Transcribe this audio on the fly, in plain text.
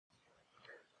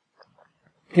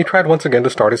He tried once again to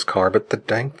start his car, but the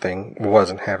dang thing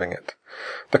wasn't having it.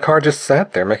 The car just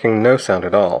sat there, making no sound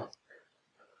at all.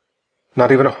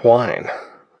 Not even a whine.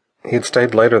 He had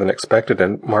stayed later than expected,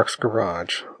 and Mark's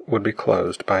garage would be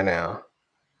closed by now.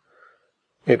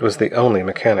 It was the only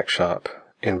mechanic shop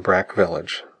in Brack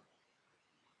Village.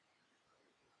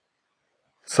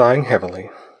 Sighing heavily,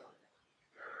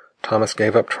 Thomas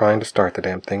gave up trying to start the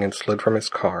damn thing and slid from his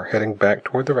car, heading back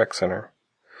toward the rec center.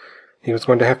 He was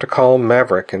going to have to call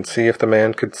Maverick and see if the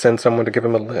man could send someone to give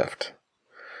him a lift.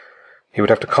 He would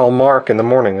have to call Mark in the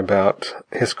morning about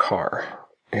his car.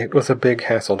 It was a big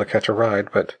hassle to catch a ride,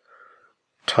 but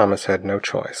Thomas had no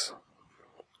choice.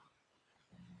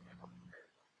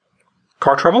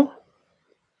 Car trouble?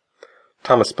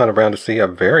 Thomas spun around to see a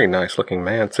very nice-looking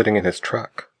man sitting in his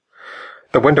truck.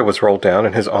 The window was rolled down,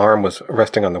 and his arm was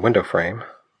resting on the window frame.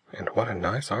 And what a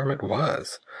nice arm it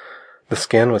was. The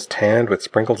skin was tanned with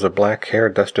sprinkles of black hair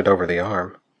dusted over the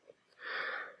arm.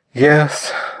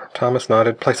 Yes, Thomas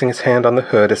nodded, placing his hand on the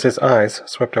hood as his eyes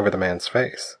swept over the man's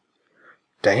face.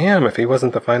 Damn, if he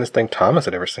wasn't the finest thing Thomas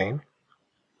had ever seen.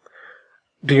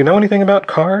 Do you know anything about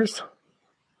cars?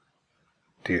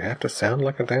 Do you have to sound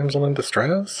like a damsel in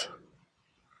distress?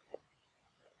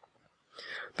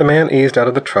 The man eased out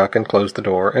of the truck and closed the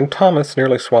door, and Thomas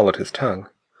nearly swallowed his tongue.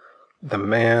 The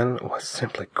man was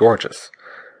simply gorgeous.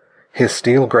 His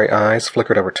steel-gray eyes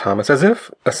flickered over Thomas, as if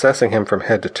assessing him from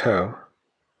head to toe.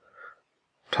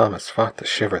 Thomas fought the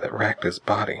shiver that racked his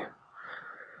body.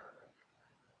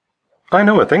 I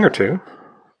know a thing or two,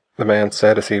 the man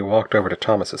said as he walked over to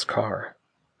Thomas's car.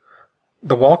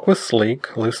 The walk was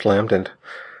sleek, loose-limbed, and,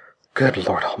 good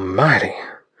Lord Almighty,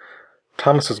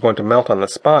 Thomas was going to melt on the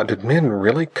spot. Did men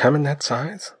really come in that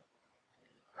size?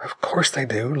 Of course they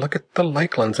do. Look at the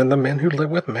Lakelands and the men who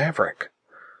live with Maverick.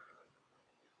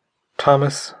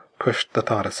 Thomas pushed the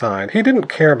thought aside. He didn't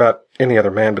care about any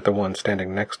other man but the one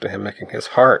standing next to him, making his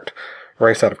heart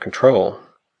race out of control.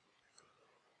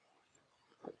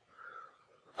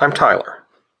 I'm Tyler,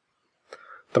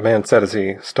 the man said as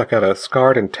he stuck out a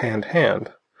scarred and tanned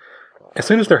hand. As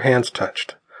soon as their hands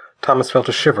touched, Thomas felt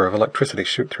a shiver of electricity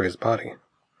shoot through his body.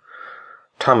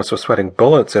 Thomas was sweating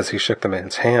bullets as he shook the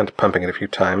man's hand, pumping it a few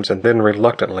times, and then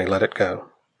reluctantly let it go.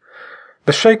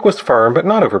 The shake was firm, but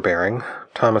not overbearing.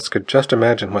 Thomas could just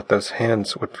imagine what those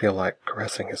hands would feel like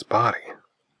caressing his body.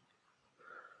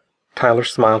 Tyler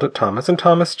smiled at Thomas, and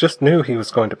Thomas just knew he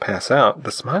was going to pass out.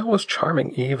 The smile was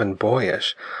charming, even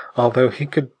boyish, although he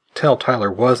could tell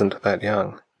Tyler wasn't that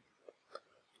young.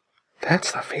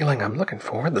 That's the feeling I'm looking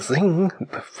for, the zing,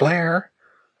 the flare.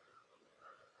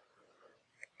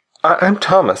 I'm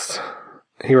Thomas,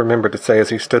 he remembered to say as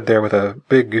he stood there with a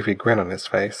big goofy grin on his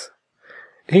face.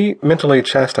 He mentally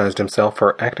chastised himself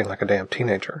for acting like a damn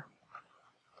teenager.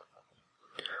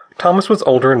 Thomas was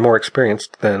older and more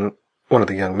experienced than one of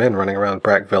the young men running around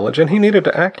Brack Village, and he needed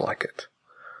to act like it.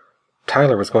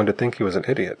 Tyler was going to think he was an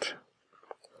idiot.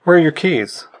 Where are your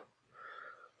keys?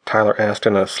 Tyler asked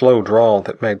in a slow drawl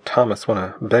that made Thomas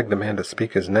want to beg the man to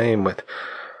speak his name with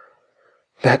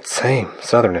that same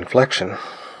southern inflection.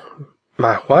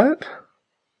 My what?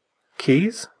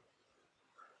 Keys?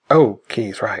 Oh,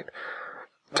 keys, right.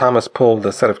 Thomas pulled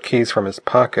the set of keys from his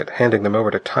pocket, handing them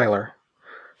over to Tyler,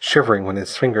 shivering when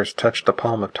his fingers touched the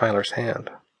palm of Tyler's hand.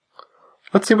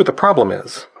 Let's see what the problem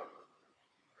is.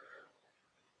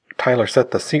 Tyler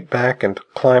set the seat back and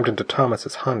climbed into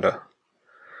Thomas's Honda.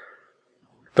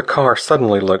 The car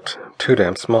suddenly looked too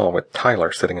damn small with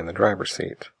Tyler sitting in the driver's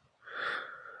seat.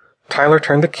 Tyler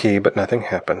turned the key, but nothing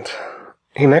happened.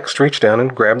 He next reached down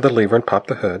and grabbed the lever and popped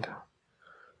the hood.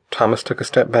 Thomas took a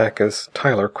step back as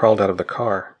Tyler crawled out of the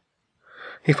car.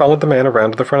 He followed the man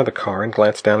around to the front of the car and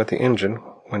glanced down at the engine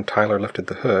when Tyler lifted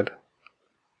the hood.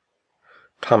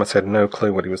 Thomas had no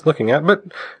clue what he was looking at, but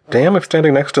damn if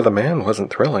standing next to the man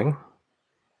wasn't thrilling.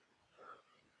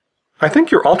 I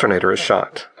think your alternator is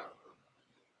shot.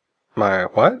 My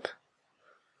what?